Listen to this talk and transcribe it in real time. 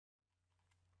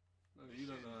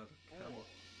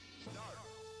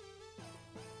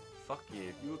fuck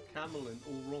you. You were cameling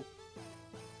all wrong.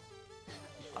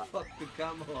 Fuck the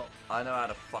camel up. I know how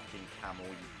to fucking camel,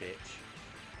 you bitch.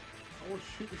 I want to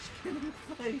shoot this kid in the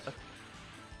face.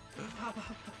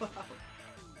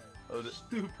 Oh,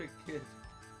 Stupid kid.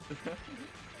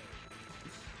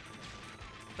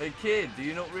 Hey kid, do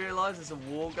you not realise there's a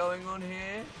war going on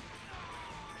here?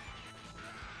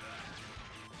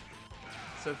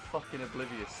 So fucking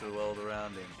oblivious to the world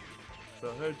around him.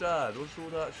 So, hey dad, what's all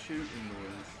that shooting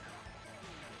noise?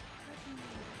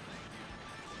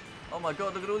 Oh my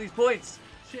god, look at all these points!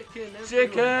 Chicken everywhere.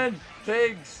 Chicken!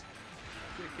 Pigs!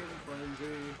 Chicken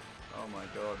frenzy. Oh my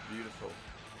god, beautiful.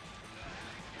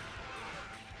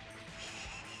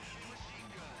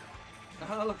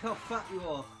 Oh, look how fat you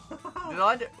are.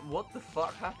 What the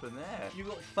fuck happened there? You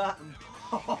got fat and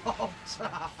popped.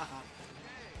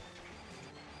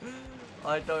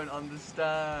 I don't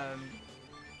understand.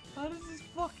 How does this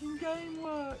fucking game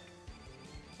work?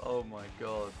 Oh my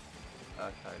god.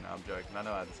 Okay, no, I'm joking. I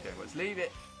know how this game works. Leave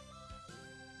it!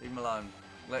 Leave him alone.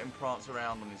 Let him prance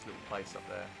around on his little place up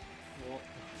there. What?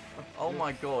 Oh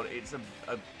my god, it's a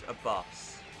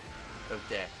bus of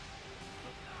death.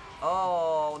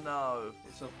 Oh no.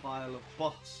 It's a pile of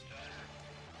boss.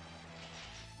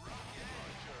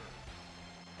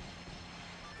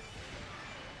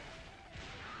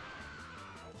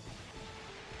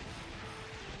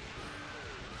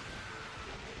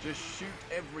 Just shoot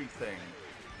everything.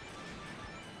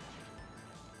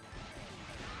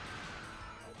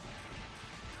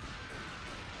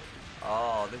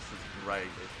 Oh, this is great.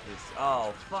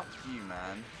 Oh, fuck you,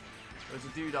 man. There's a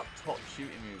dude up top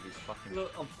shooting me with his fucking...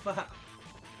 Look, I'm fat.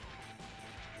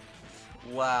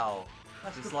 Wow.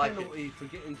 That's Just the like penalty for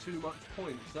getting too much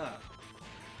points, that.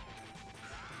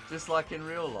 Just like in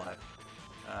real life.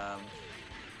 Yeah,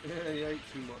 you ate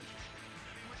too much.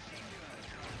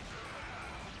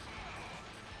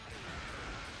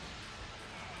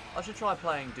 I should try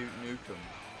playing Duke Nukem.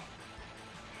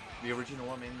 The original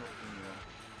one,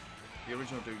 the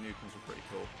original Duke Nukems were pretty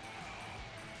cool.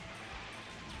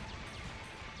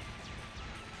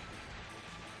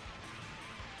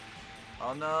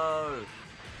 Oh no!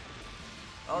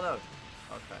 Oh no!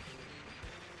 Okay.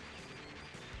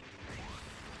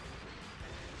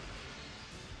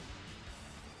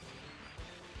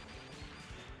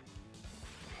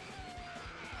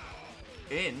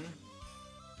 In?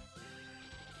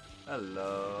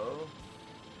 Hello?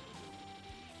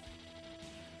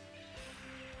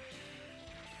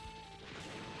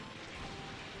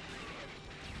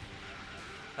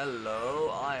 Hello,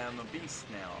 I am a beast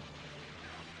now.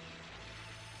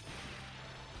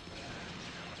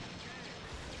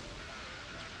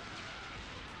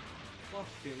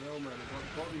 Fucking hell, man. It's like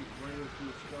bodies raining from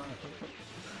the sky.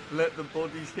 Let the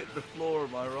bodies hit the floor,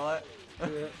 am I right?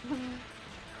 Yeah.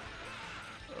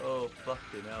 Oh,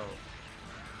 fucking hell.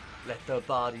 Let the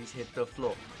bodies hit the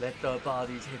floor. Let the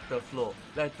bodies hit the floor.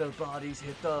 Let the bodies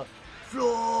hit the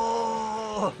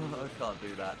floor! I can't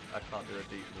do that. I can't do a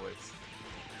deep voice.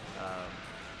 Oh,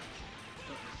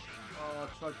 I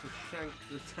tried to shank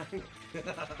the tank.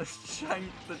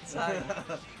 Shank the tank.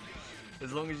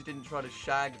 As long as you didn't try to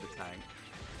shag the tank.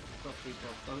 Stop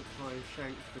people, don't try and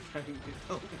shank the tank, it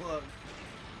don't work.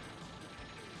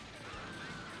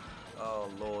 Oh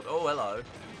lord. Oh hello.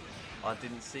 I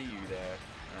didn't see you there,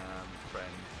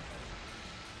 friend.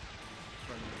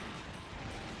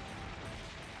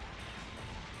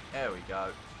 There we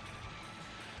go.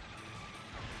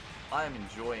 I am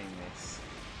enjoying this.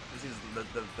 This is the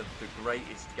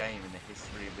greatest game in the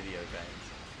history of video games.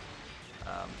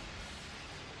 Yeah,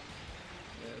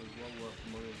 it was well worth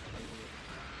the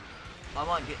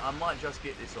money. I might just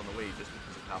get this on the Wii just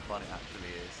because of how fun it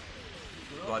actually is.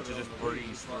 Like to just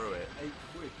breeze through it.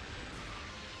 £8.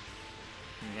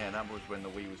 Yeah, that was when the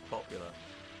Wii was popular.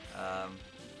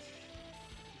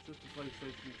 It's just a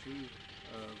PlayStation 2 version.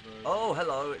 Oh,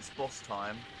 hello, it's boss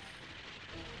time.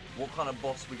 What kind of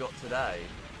boss we got today?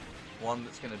 One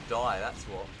that's gonna die, that's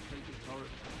what. Take your turret.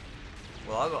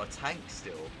 Well, I've got a tank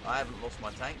still. I haven't lost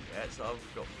my tank yet, so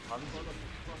I've got tons Why of not it.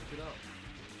 fuck it up?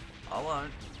 I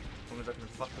won't. As long as I can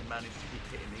fucking manage to keep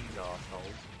hitting these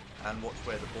assholes. And watch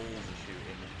where the balls are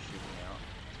shooting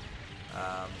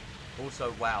out.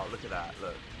 Also, wow, look at that,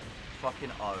 look.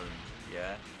 Fucking owned,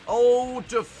 yeah? Oh,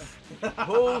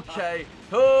 okay.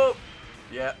 Oh!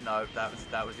 Yeah, no, that was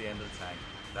the end of the tank.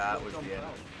 That was the end.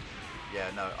 Out. Yeah,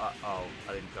 no, oh,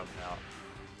 I didn't jump out.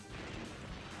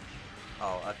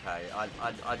 Oh, okay. I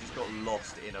just got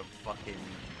lost in a fucking,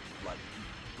 like,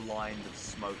 blind of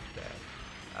smoke there.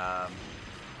 Oh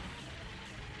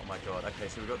my god. Okay,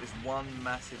 so we've got this one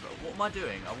massive... What am I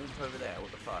doing? I walked over there.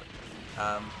 What the fuck?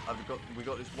 We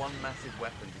got this one massive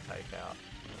weapon to take out.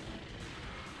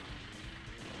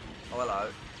 Oh, hello.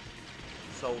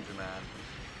 Soldier man.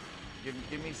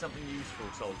 Give me something useful,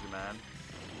 soldier man.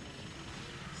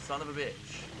 Son of a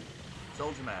bitch.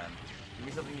 Soldier man. Give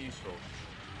me something useful.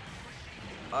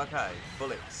 Okay,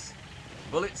 bullets.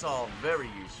 Bullets are very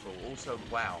useful. Also,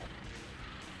 wow.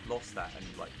 Lost that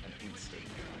in like an instant.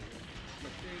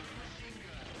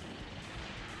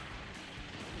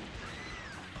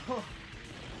 Oh.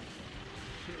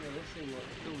 Shit, man, this thing like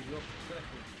kills you off a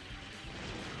second.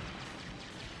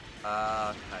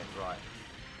 Okay, right.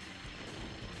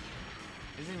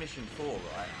 This is mission 4, right?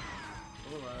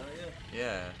 Alright, yeah.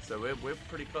 Yeah, so we're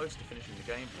pretty close to finishing the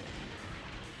game here.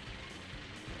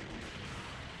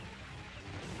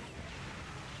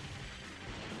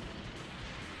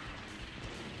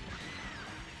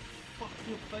 Fuck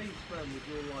your face, man, with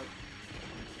your like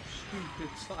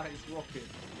stupid sized rocket.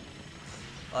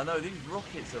 I know, these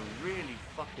rockets are really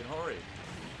fucking horrid.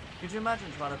 Could you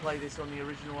imagine trying to play this on the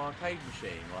original arcade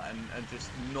machine, like, and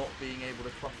just not being able to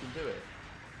fucking do it?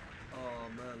 Oh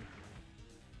man.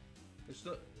 It's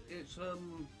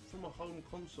from a home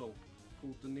console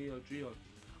called the Neo Geo.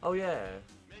 Oh yeah.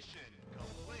 Mission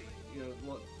complete. You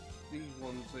know, like these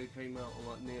ones, they came out on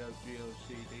like Neo Geo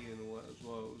CD and all that as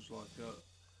well. It was like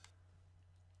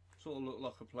sort of looked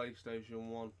like a PlayStation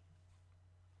 1.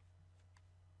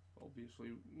 Obviously,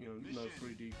 you know, no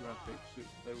 3D graphics.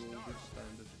 They were all good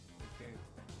standard. Okay.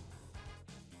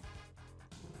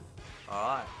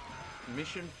 Alright.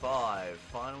 Mission 5.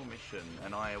 Final mission.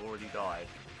 And I have already died.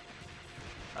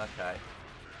 Okay.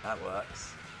 That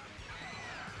works.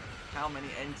 How many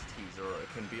entities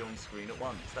can be on screen at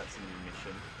once? That's a new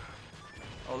mission.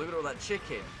 Oh, look at all that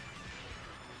chicken.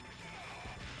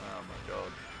 Oh my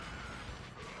god.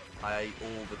 I ate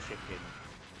all the chicken.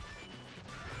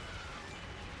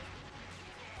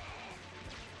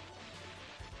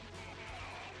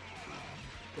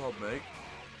 God, mate.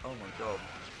 Oh my god.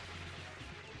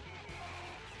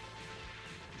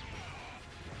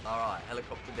 Alright,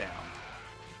 helicopter down.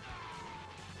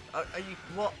 Are you...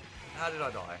 what? How did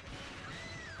I die?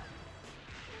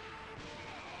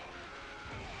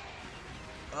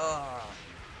 Ah.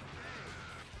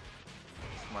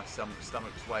 It's my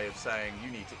stomach's way of saying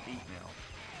you need to eat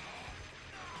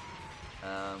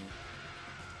now.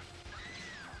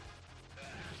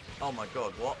 Oh my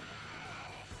god, what?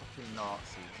 Fucking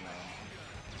Nazis, man.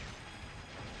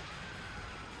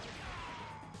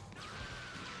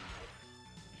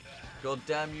 God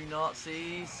damn you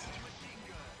Nazis!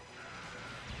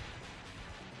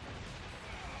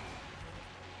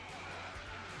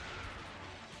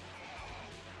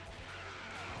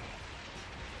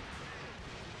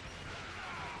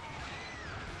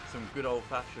 Some good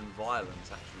old-fashioned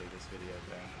violence, actually, this video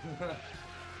game.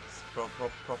 It's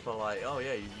proper like, oh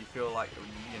yeah, you feel like,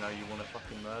 you know, you want to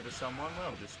fucking murder someone?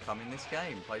 Well, just come in this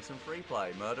game, play some free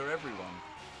play, murder everyone.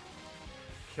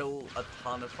 Kill a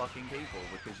ton of fucking people,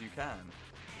 because you can.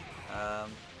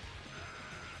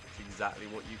 It's exactly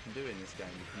what you can do in this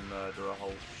game. You can murder a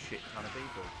whole shit ton of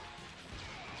people.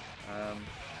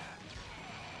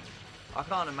 I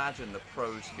can't imagine the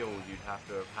pro skills you'd have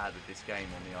to have had with this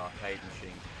game on the arcade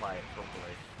machine to play it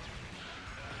properly.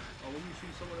 Oh, when you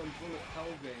see some of them bullet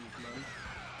hell games, man,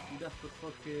 you'd have to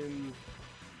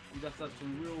have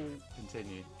some real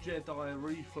Continue. Jedi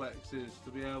reflexes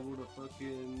to be able to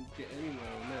fucking get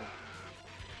anywhere on there.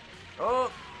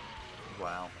 Oh!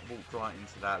 Wow, walked right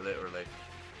into that, literally.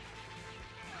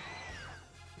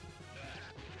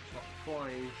 It's like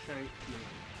flying shank me.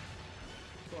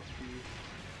 Fuck you.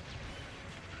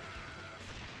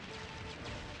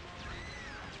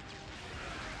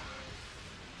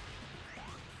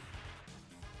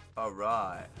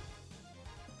 Alright.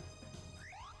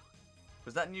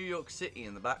 Was that New York City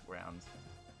in the background?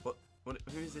 What,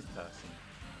 who is this person?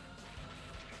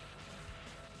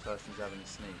 Person's having a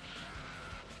sneak.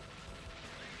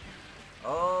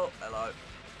 Oh, hello.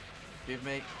 Give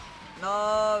me.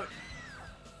 No!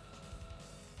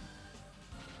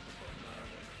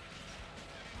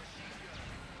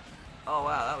 Oh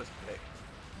wow, that was quick.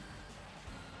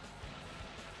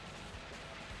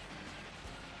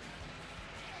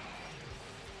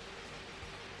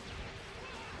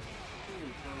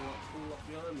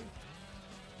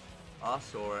 I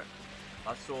saw it.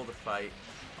 I saw the fate.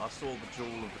 I saw the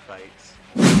jewel of the fates.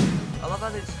 I love how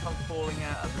they just come falling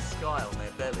out of the sky on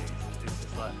their bellies. It's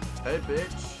just like, hey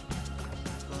bitch.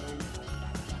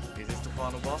 Is this the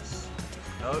final boss?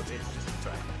 No, it's just a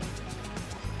train.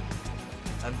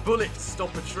 And bullets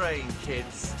stop a train,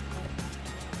 kids.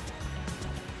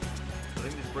 I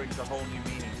think this brings a whole new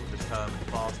meaning to the term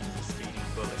fastest